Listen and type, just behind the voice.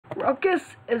Ruckus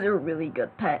is a really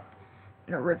good pet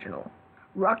and original.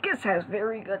 Ruckus has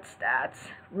very good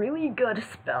stats, really good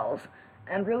spells,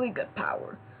 and really good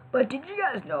power. But did you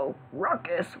guys know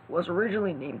Ruckus was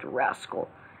originally named Rascal?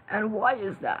 And why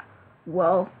is that?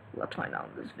 Well, let's find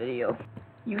out in this video.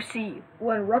 You see,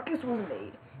 when Ruckus was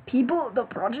made, the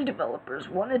project developers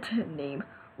wanted to name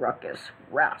Ruckus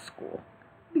Rascal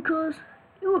because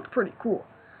it looked pretty cool.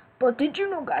 But did you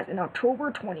know, guys, in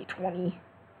October 2020,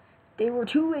 they were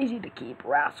too lazy to keep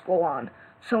Rascal on,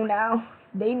 so now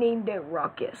they named it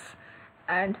Ruckus,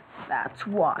 and that's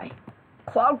why.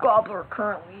 Cloud Gobbler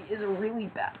currently is a really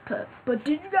bad pet, but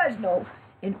did you guys know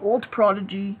in old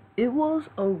Prodigy it was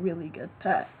a really good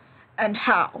pet? And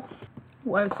how?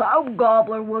 When Cloud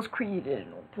Gobbler was created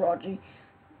in old Prodigy,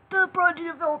 the Prodigy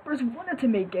developers wanted to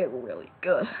make it really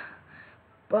good.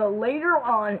 But later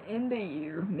on in the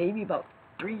year, maybe about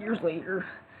 3 years later,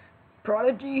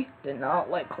 Prodigy did not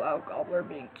like Cloud Gobbler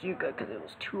being too good because it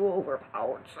was too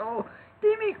overpowered, so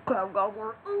they made Cloud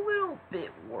Gobbler a little bit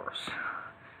worse.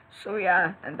 So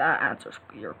yeah, and that answers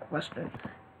your question.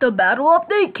 The battle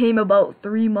update came about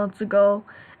 3 months ago,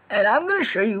 and I'm going to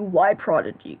show you why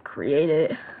Prodigy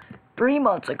created it. 3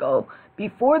 months ago,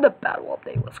 before the battle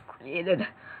update was created,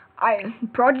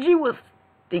 Prodigy was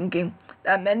thinking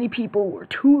that many people were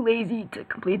too lazy to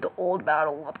complete the old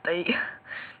battle update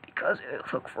because it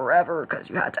took forever because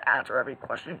you had to answer every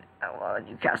question and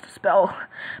you cast a spell.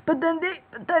 But then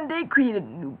they created a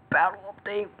new battle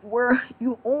update where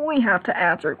you only have to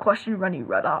answer a question when you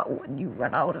run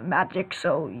out of magic.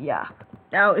 So yeah.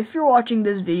 Now, if you're watching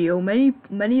this video, many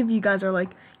of you guys are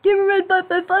like,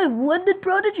 GamerRed555, when did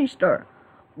Prodigy start?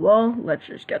 Well, let's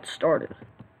just get started.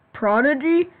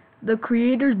 Prodigy, the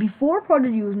creators, before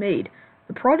Prodigy was made,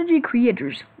 the Prodigy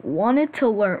creators wanted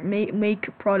to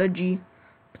make Prodigy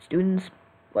students,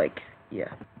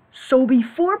 So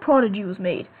before Prodigy was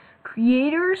made,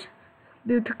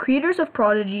 the creators of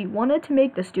Prodigy wanted to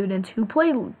make the students who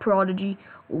play Prodigy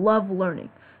love learning.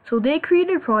 So they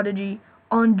created Prodigy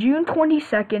on June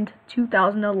 22nd,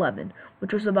 2011,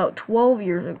 which was about 12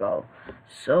 years ago.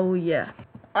 So yeah.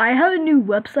 I have a new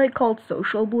website called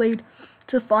Social Blade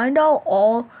to find out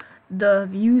all the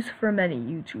views for many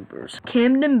YouTubers.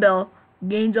 Camden Bell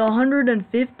gains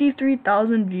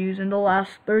 153,000 views in the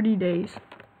last 30 days.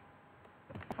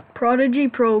 Prodigy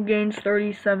Pro gains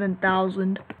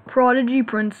 37,000. Prodigy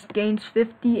Prince gains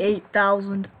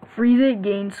 58,000. Freeze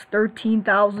gains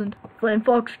 13,000.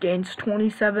 Flamefox gains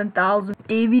 27,000.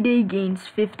 Davy Day gains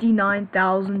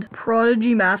 59,000.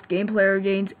 Prodigy Math Game Player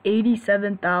gains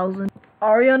 87,000.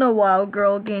 Ariana Wild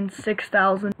Girl gains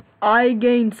 6,000. I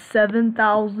gains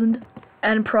 7,000.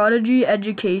 And Prodigy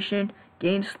Education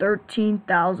gains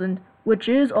 13,000, which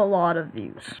is a lot of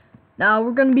views. Now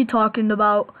we're going to be talking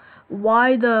about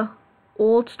why the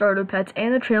old starter pets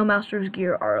and the Trailmaster's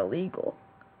gear are illegal,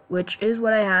 which is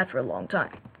what I had for a long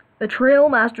time. The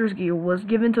Trailmaster's gear was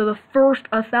given to the first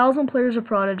 1,000 players of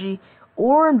Prodigy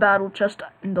or in Battle Chest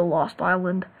in the Lost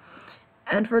Island.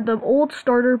 And for the old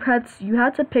starter pets, you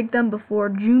had to pick them before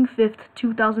June 5th,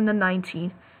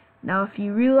 2019. Now if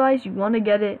you realize you want to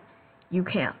get it, you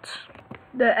can't.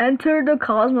 The Enter the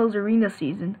Cosmos Arena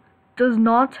season does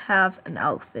not have an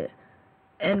outfit.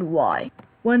 And why?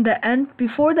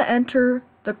 Before the Enter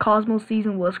the Cosmos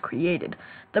season was created,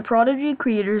 the Prodigy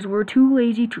creators were too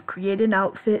lazy to create an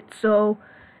outfit, so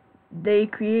they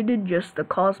created just the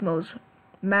Cosmos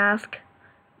mask,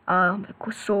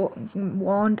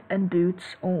 wand, and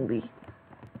boots only.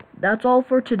 That's all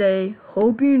for today.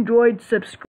 Hope you enjoyed. Subscribe.